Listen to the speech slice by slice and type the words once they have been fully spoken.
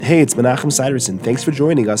Hey, it's Menachem Siderson. Thanks for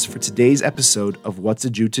joining us for today's episode of What's a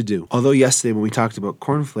Jew to Do. Although yesterday when we talked about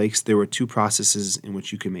cornflakes, there were two processes in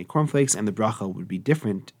which you can make cornflakes, and the bracha would be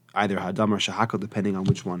different, either hadam or shahakal, depending on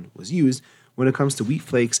which one was used. When it comes to wheat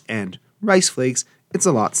flakes and rice flakes, it's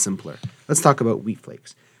a lot simpler. Let's talk about wheat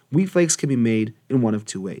flakes. Wheat flakes can be made in one of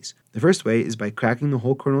two ways. The first way is by cracking the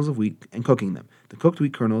whole kernels of wheat and cooking them. The cooked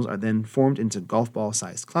wheat kernels are then formed into golf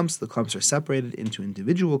ball-sized clumps. The clumps are separated into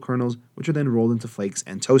individual kernels, which are then rolled into flakes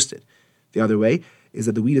and toasted. The other way is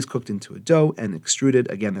that the wheat is cooked into a dough and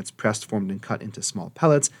extruded. Again, that's pressed, formed, and cut into small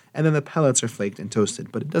pellets, and then the pellets are flaked and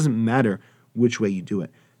toasted. But it doesn't matter which way you do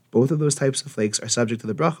it. Both of those types of flakes are subject to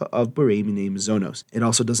the bracha of borei minei mazonos. It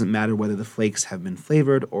also doesn't matter whether the flakes have been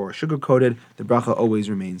flavored or sugar-coated. The bracha always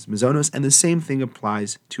remains mazonos, and the same thing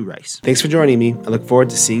applies to rice. Thanks for joining me. I look forward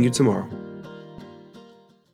to seeing you tomorrow.